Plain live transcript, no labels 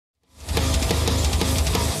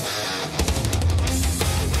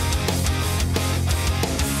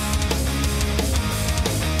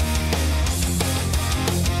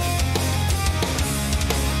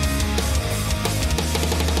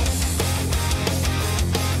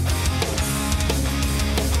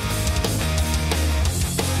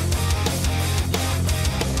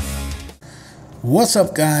What's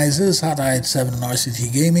up, guys? This is Hot7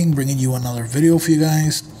 RCT Gaming, bringing you another video for you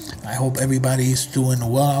guys. I hope everybody's doing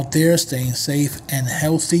well out there, staying safe and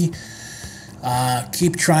healthy.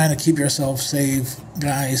 Keep trying to keep yourself safe,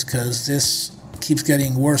 guys, because this keeps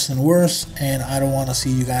getting worse and worse, and I don't want to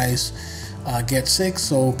see you guys get sick,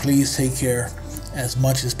 so please take care as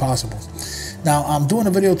much as possible. Now, I'm doing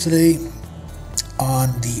a video today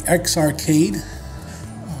on the XArcade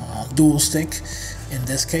Dual stick. In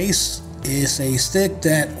this case, is a stick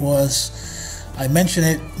that was, I mentioned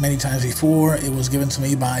it many times before, it was given to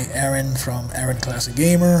me by Aaron from Aaron Classic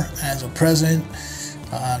Gamer as a present.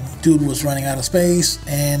 Dude was running out of space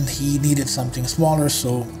and he needed something smaller,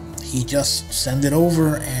 so he just sent it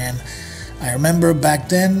over. And I remember back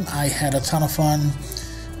then I had a ton of fun.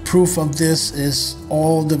 Proof of this is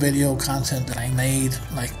all the video content that I made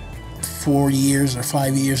like 4 years or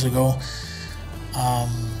 5 years ago.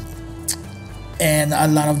 And a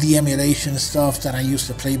lot of the emulation stuff that I used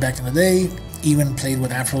to play back in the day, even played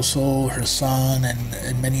with Afro Soul, her son,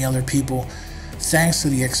 and many other people, thanks to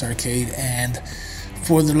the XArcade. And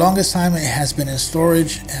for the longest time, it has been in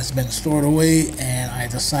storage, has been stored away, and I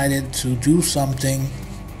decided to do something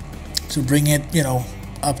to bring it,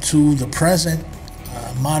 up to the present,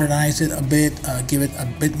 modernize it a bit, give it a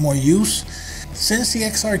bit more use. Since the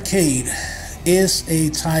XArcade is a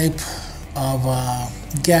type of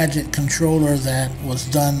gadget controller that was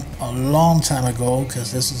done a long time ago,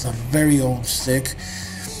 because this is a very old stick,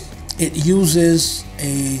 it uses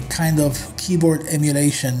a kind of keyboard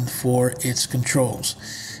emulation for its controls.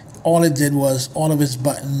 All it did was all of its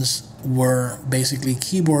buttons were basically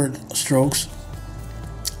keyboard strokes,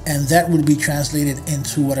 and that would be translated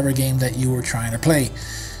into whatever game that you were trying to play.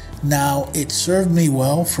 Now, it served me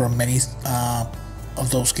well for many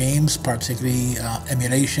of those games, particularly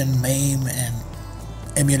emulation, MAME, and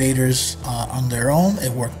emulators on their own.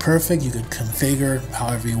 It worked perfect. You could configure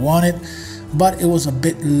however you wanted, but it was a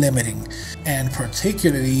bit limiting, and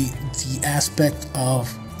particularly the aspect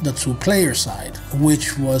of the two-player side,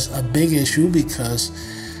 which was a big issue because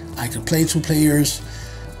I could play two players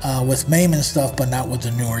with MAME and stuff, but not with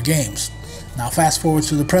the newer games. Now, fast forward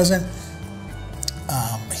to the present.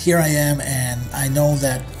 Here I am, and I know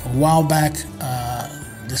that a while back,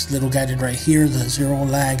 this little gadget right here, the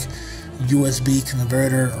Zerolag USB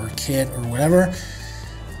converter or kit or whatever,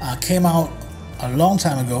 came out a long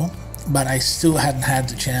time ago, but I still hadn't had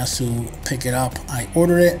the chance to pick it up. I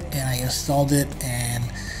ordered it and I installed it, and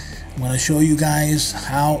I'm going to show you guys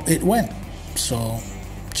how it went. So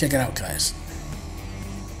check it out, guys.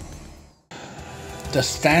 The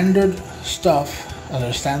standard stuff,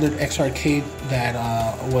 the standard XArcade that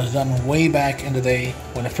was done way back in the day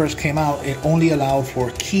when it first came out, it only allowed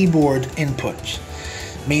for keyboard inputs,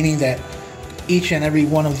 meaning that each and every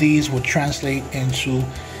one of these would translate into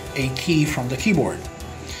a key from the keyboard.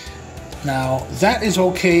 Now, that is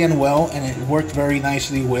okay and well, and it worked very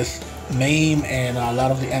nicely with MAME and a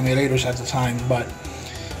lot of the emulators at the time, but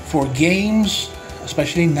for games,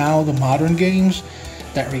 especially now the modern games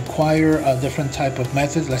that require a different type of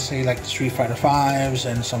method, let's say like Street Fighter 5s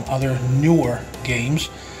and some other newer games,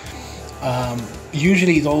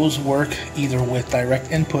 usually those work either with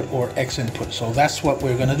direct input or X input. So that's what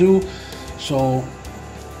we're gonna do. So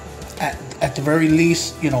at the very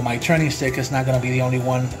least, my turning stick is not gonna be the only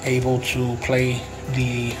one able to play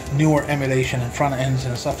the newer emulation and front ends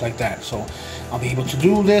and stuff like that. So I'll be able to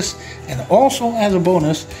do this, and also as a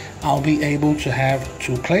bonus, I'll be able to have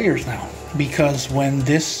two players now, because when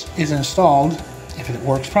this is installed, if it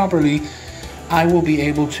works properly, I will be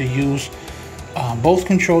able to use both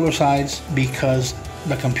controller sides, because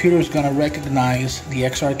the computer is going to recognize the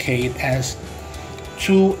XArcade as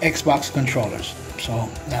two Xbox controllers. So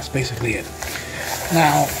that's basically it.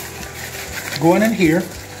 Now, going in here,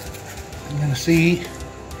 I'm going to see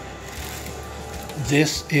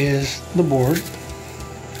this is the board,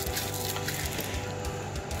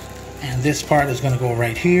 and this part is going to go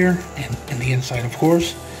right here and in the inside, of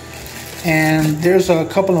course. And there's a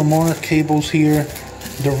couple of more cables here.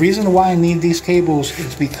 The reason why I need these cables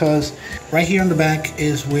is because right here on the back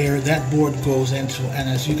is where that board goes into, and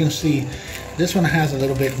as you can see, this one has a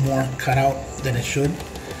little bit more cut out than it should.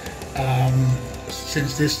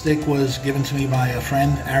 Since this stick was given to me by a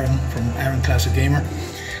friend, Aaron from Aaron Classic Gamer,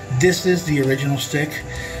 this is the original stick.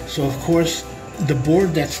 So of course the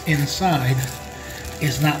board that's inside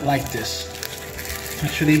is not like this.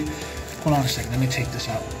 Actually, hold on a second, let me take this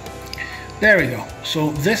out. There we go.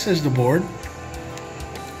 So this is the board.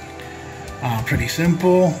 Pretty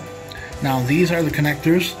simple. Now these are the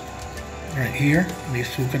connectors right here. These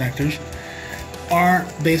two connectors are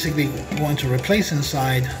basically going to replace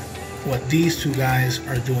inside what these two guys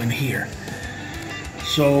are doing here.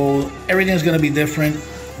 So everything is going to be different.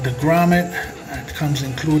 The grommet that comes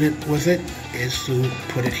included with it is to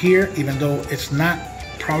put it here, even though it's not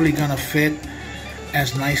probably going to fit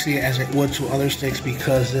as nicely as it would to other sticks,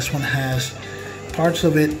 because this one has parts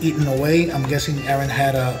of it eaten away. I'm guessing Aaron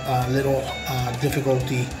had a little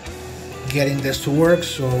difficulty getting this to work,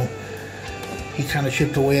 so he kind of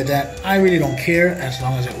chipped away at that. I really don't care as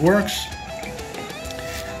long as it works.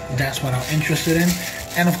 That's what I'm interested in.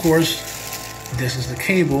 And of course, this is the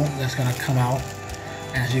cable that's going to come out.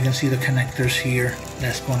 As you can see, the connectors here,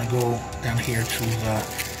 that's going to go down here to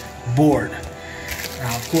the board.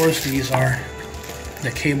 Now, of course, these are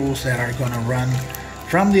the cables that are going to run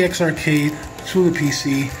from the XArcade to the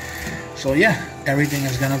PC. So yeah, everything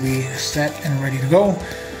is going to be set and ready to go.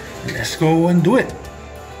 Let's go and do it.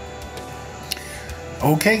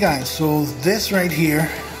 Okay guys, so this right here,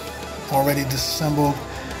 already disassembled.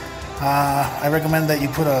 I recommend that you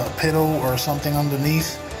put a pillow or something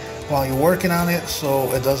underneath while you're working on it,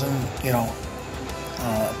 so it doesn't, you know,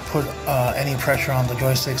 put any pressure on the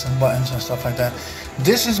joysticks and buttons and stuff like that.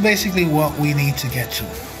 This is basically what we need to get to.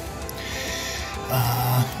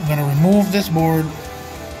 I'm gonna remove this board,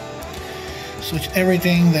 switch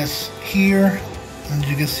everything that's here, and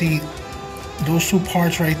you can see those two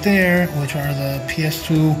parts right there, which are the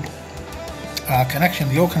PS2 connection,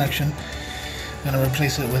 the old connection. I'm gonna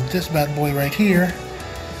replace it with this bad boy right here,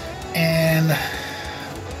 and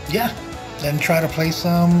yeah, then try to play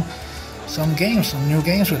some games, some new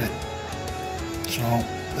games with it. So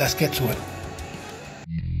let's get to it.